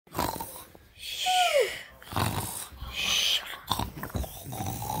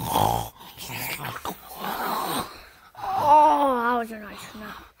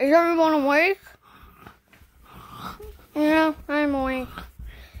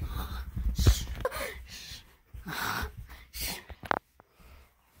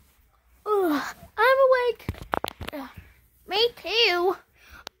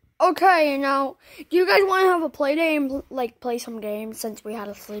Okay, now, do you guys want to have a play day and like play some games since we had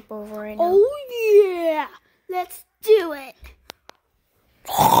a sleepover right now? Oh yeah, let's do it.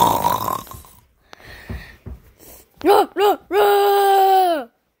 No, no, no!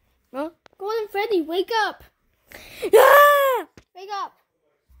 No? Go on, Freddy, wake up. Yeah! Wake up.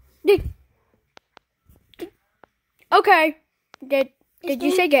 Okay. Did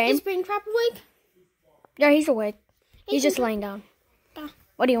you say game? Is Springtrap awake? Yeah, he's awake. He's just Springtrap. laying down.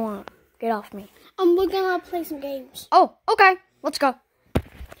 What do you want? Get off me. We're gonna play some games. Oh, okay. Let's go.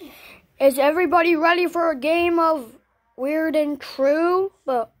 Is everybody ready for a game of weird and true?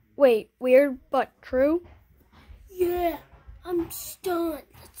 But wait, weird but true? Yeah, I'm stunned.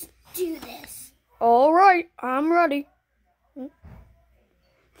 Let's do this. All right, I'm ready.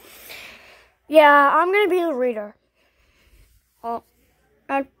 Yeah, I'm gonna be the reader. Oh,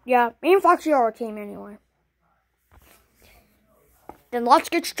 yeah, me and Foxy are a team anyway. Then let's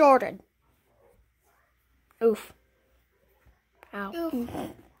get started. Oof. Ow. Oof.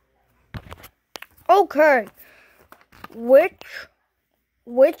 Okay.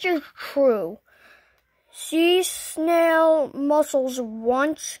 Which is true? Sea snail mussels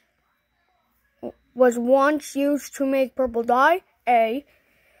was once used to make purple dye. A.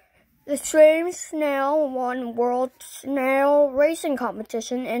 The same snail won World Snail Racing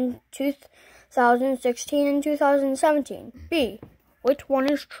Competition in 2016 and 2017. B. Which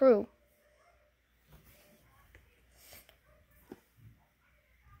one is true?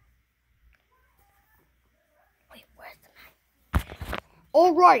 Wait, where's the map?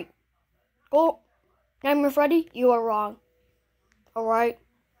 All right. Go. Name Freddy, you are wrong. All right.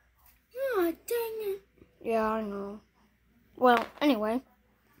 Oh, dang it. Yeah, I know. Well, anyway.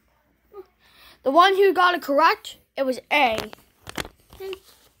 The one who got it correct, it was A.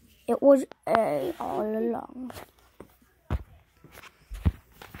 It was A all along.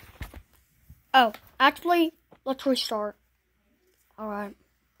 Oh, actually, let's restart. Alright,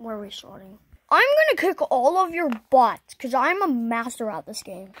 we're restarting. I'm gonna kick all of your butts, because I'm a master at this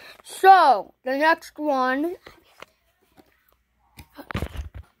game. So, the next one...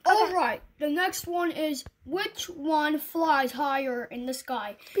 Alright, the next one is, which one flies higher in the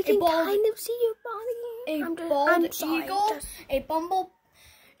sky? We can kind of see your body.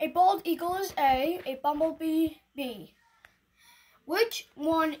 A bald eagle is A, a bumblebee B. Which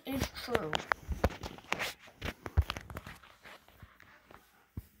one is true?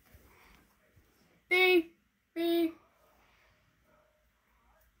 B.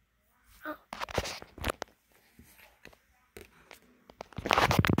 Oh.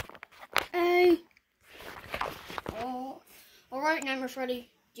 A. Oh. Alright, Name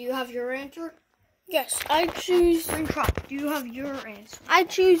Freddy. Do you have your answer? Yes, I choose. Springtrap, do you have your answer? I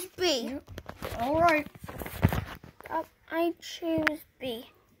choose B. Yep. Alright. I choose B.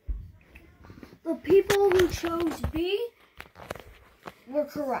 The people who chose B were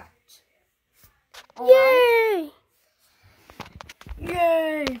correct. Yay!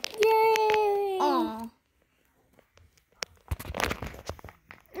 Yay! Yay! Aw.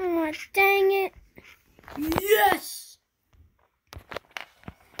 Oh, dang it. Yes!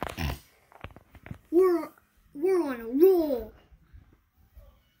 We're on a roll.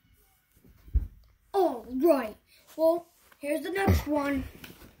 All right. Well, here's the next one.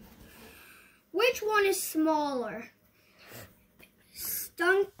 Which one is smaller?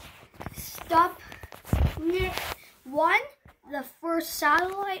 One, the first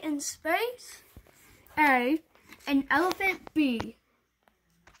satellite in space. A, an elephant. B.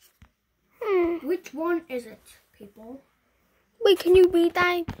 Which one is it, people? Wait, can you read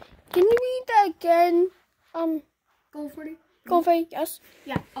that? Can you read that again? Go for it. Go for it, yes.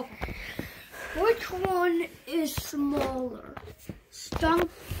 Yeah, okay. Which one is smaller?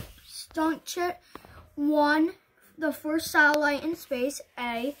 Stuntjet 1, the first satellite in space.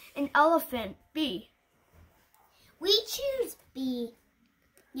 A, an elephant. B. We choose B.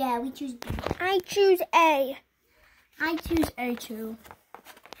 Yeah, we choose B. I choose A. I choose A too.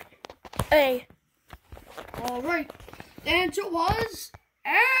 A. All right. The answer was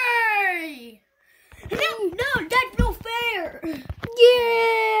A. No, that's no fair.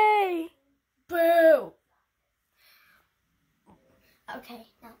 Yay! Boo. Okay,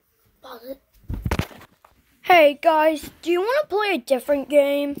 now pause it. Hey guys, do you want to play a different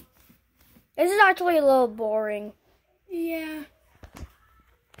game? This is actually a little boring. Yeah.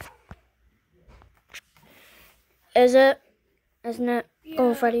 Is it? Isn't it? Yeah.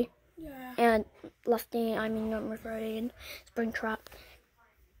 Go Freddy. Yeah. And Lefty, I mean Nightmare Freddy and Springtrap.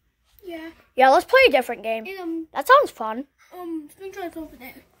 Yeah. Yeah, let's play a different game. And, That sounds fun. Springtrap's over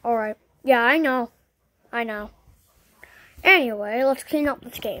there. Alright. Yeah, I know. Anyway, let's clean up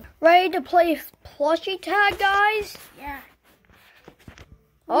this game. Ready to play plushie tag, guys? Yeah.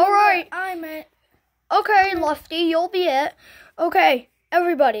 All right. I'm it. Okay, Lefty, you'll be it. Okay,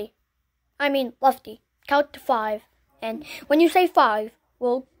 everybody. I mean, Lefty, count to 5. And when you say 5,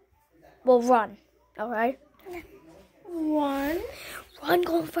 we'll run. All right? 1. Run,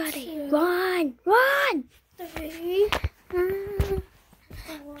 Golden Freddy. 2, Run. Run. 3. 4,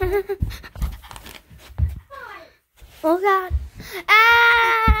 5. Oh, God.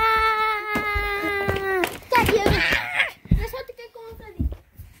 Ah! Got you. Let's have to get Golden Freddy.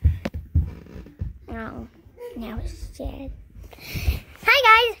 Oh, now it's sad. Hi,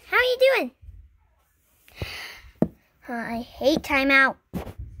 guys. How are you doing? I hate timeout.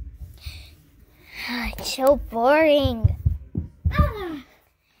 It's so boring. Got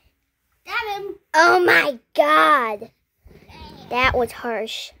him. Oh, my God. That was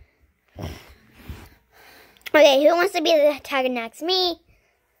harsh. Okay, who wants to be the tagger next? Me.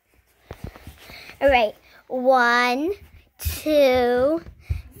 All right. 1, 2,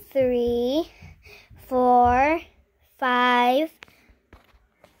 3, 4, 5.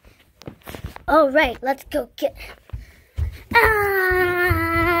 All right, let's go get.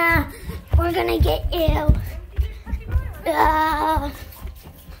 Ah! We're gonna get ill. Ah!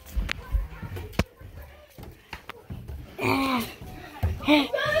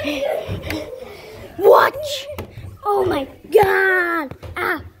 Watch! Oh my God!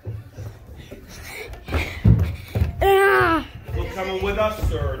 Ah! Ah! You coming with us,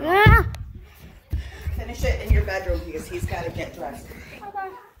 sir? Ah! Finish it in your bedroom because he's got to get dressed.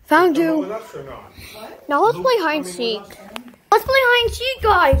 Found Coming you. with us or not? Now let's play hide and seek. Let's play hide and seek,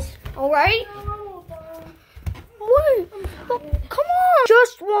 guys. All right? What? Oh, come on.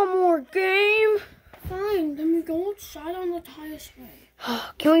 Just one more game. Fine, then we go outside on the tire swing.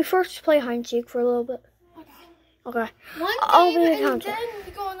 Can we first play hide and seek for a little bit? Okay. One I'll game be the and counter. then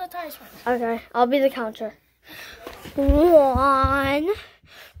we go on the tire swing. Okay, I'll be the counter. 1,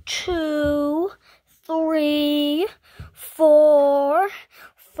 2, 3, 4,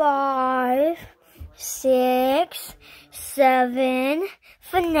 5, 6, 7,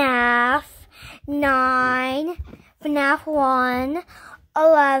 FNAF, 9, FNAF 1,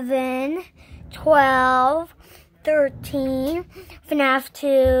 11, 12, 13, FNAF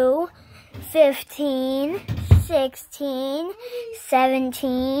 2, 15, 16,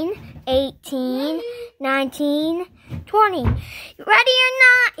 17, 18, 19, 20. Ready or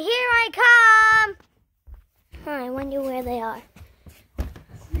not, here I come. I wonder where they are.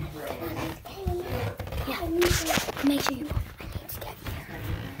 Yeah, make sure you I need to get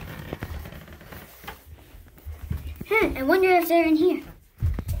here. I wonder if they're in here.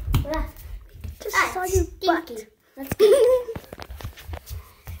 Just saw your butt. Let's go.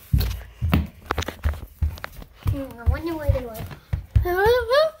 I wonder where they were.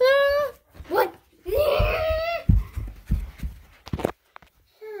 What?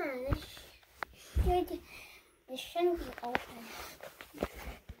 This shouldn't be open.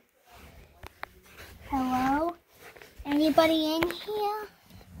 Hello? Anybody in here?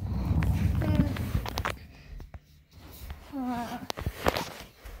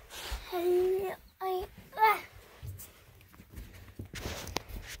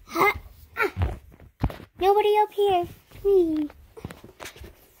 Nobody up here. Me.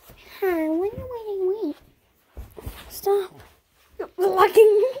 I wonder where they went. Stop. You're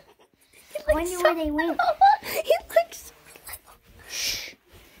blocking me. I wonder where they went. He looks so little. Shh.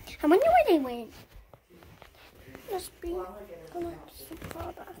 I wonder where they went. Must be going to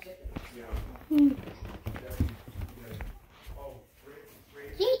product.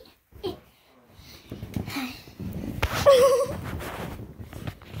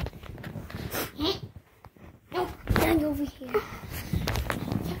 No, down over here.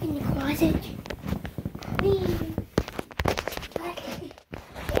 Look in the closet.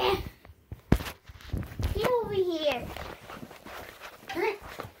 Yeah. Get over here. Huh?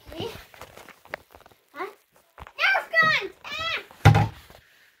 Huh? Now it's gone!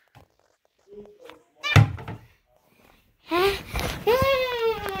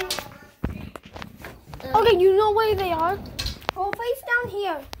 Okay, you know where they are? Go face down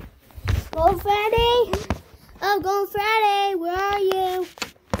here. Go Freddy! Oh, go Freddy! Where are you?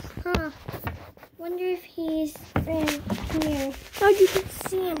 Huh. Wonder if he's in here. Oh, you can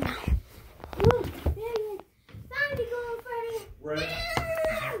see him now. Ooh, there he is. Found you, go Freddy! Right.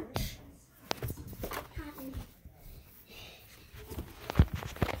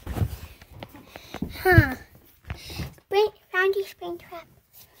 Huh. Found your spring trap.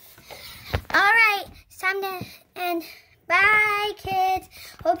 Alright, it's time to end. Bye, kids.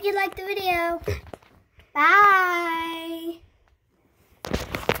 Hope you liked the video. Bye.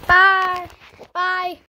 Bye. Bye.